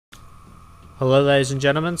Hello ladies and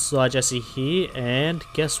gentlemen, Sly Jesse here, and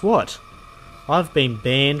guess what? I've been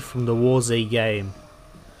banned from the War Z game.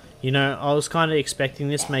 You know, I was kind of expecting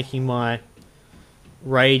this, making my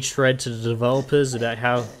rage thread to the developers about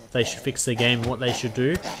how they should fix their game and what they should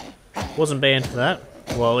do. Wasn't banned for that.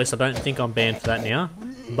 Well, at least I don't think I'm banned for that now.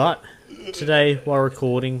 But today, while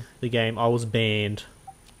recording the game, I was banned.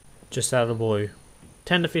 Just out of the blue.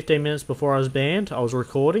 10 to 15 minutes before I was banned, I was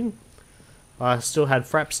recording. I still had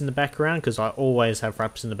Fraps in the background, because I always have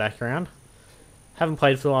Fraps in the background. Haven't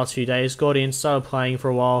played for the last few days, got in, started playing for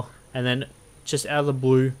a while, and then just out of the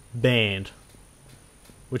blue, banned.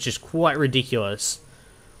 Which is quite ridiculous.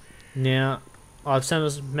 Now, I've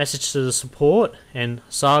sent a message to the support and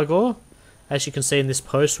Sagor. As you can see in this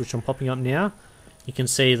post, which I'm popping up now, you can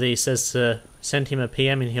see that he says to send him a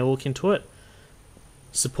PM and he'll look into it.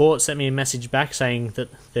 Support sent me a message back saying that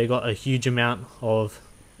they got a huge amount of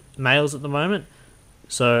mails at the moment,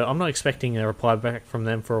 so I'm not expecting a reply back from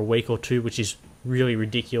them for a week or two, which is really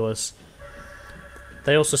ridiculous.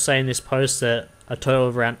 They also say in this post that a total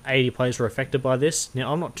of around 80 players were affected by this.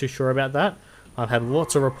 Now, I'm not too sure about that. I've had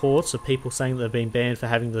lots of reports of people saying that they've been banned for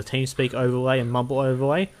having the Teamspeak overlay and Mumble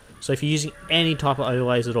overlay, so if you're using any type of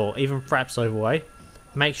overlays at all, even Fraps overlay,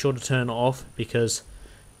 make sure to turn it off, because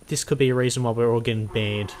this could be a reason why we're all getting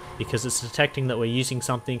banned, because it's detecting that we're using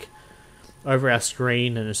something over our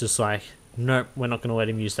screen and it's just like, nope, we're not going to let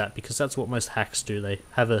him use that, because that's what most hacks do. They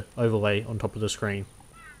have an overlay on top of the screen.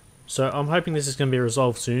 So I'm hoping this is going to be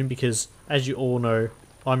resolved soon, because as you all know,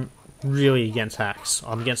 I'm really against hacks.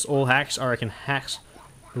 I'm against all hacks. I reckon hacks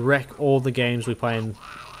wreck all the games we play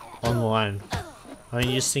online. I mean,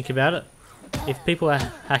 you just think about it. If people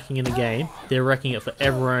are hacking in a game, they're wrecking it for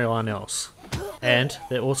everyone else. And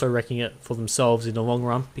they're also wrecking it for themselves in the long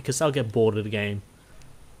run, because they'll get bored of the game.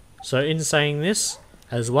 So in saying this,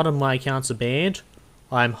 as one of my accounts are banned,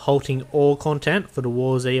 I'm halting all content for the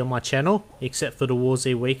War Z on my channel, except for the War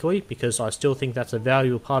Z Weekly, because I still think that's a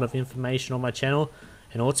valuable part of information on my channel,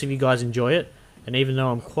 and lots of you guys enjoy it. And even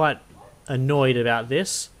though I'm quite annoyed about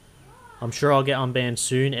this, I'm sure I'll get unbanned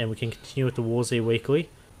soon and we can continue with the War Z Weekly.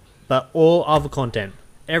 But all other content,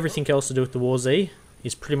 everything else to do with the War Z,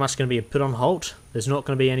 is pretty much going to be put on halt. There's not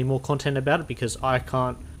going to be any more content about it, because I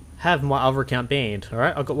can't have my other account banned.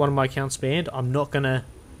 Alright, I've got one of my accounts banned. I'm not going to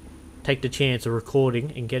take the chance of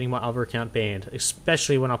recording and getting my other account banned,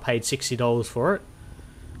 especially when I paid $60 for it.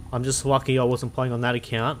 I'm just lucky I wasn't playing on that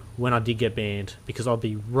account when I did get banned, because I'll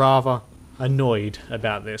be rather annoyed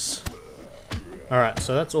about this. Alright,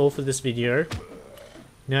 so that's all for this video.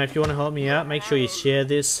 Now, if you want to help me out, make sure you share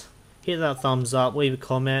this, hit that thumbs up, leave a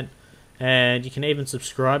comment, and you can even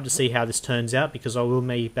subscribe to see how this turns out, because I will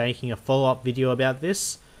be making a follow-up video about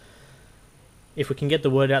this. If we can get the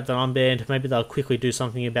word out that I'm banned, maybe they'll quickly do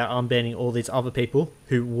something about unbanning all these other people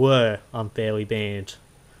who were unfairly banned.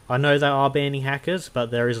 I know they are banning hackers,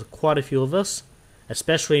 but there is quite a few of us,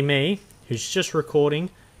 especially me, who's just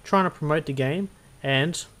recording, trying to promote the game,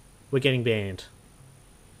 and we're getting banned.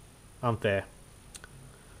 Unfair.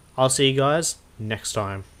 I'll see you guys next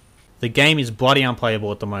time. The game is bloody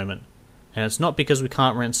unplayable at the moment. And it's not because we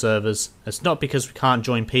can't rent servers, it's not because we can't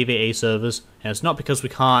join PvE servers, and it's not because we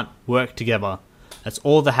can't work together. It's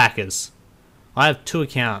all the hackers. I have 2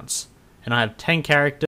 accounts, and I have 10 characters.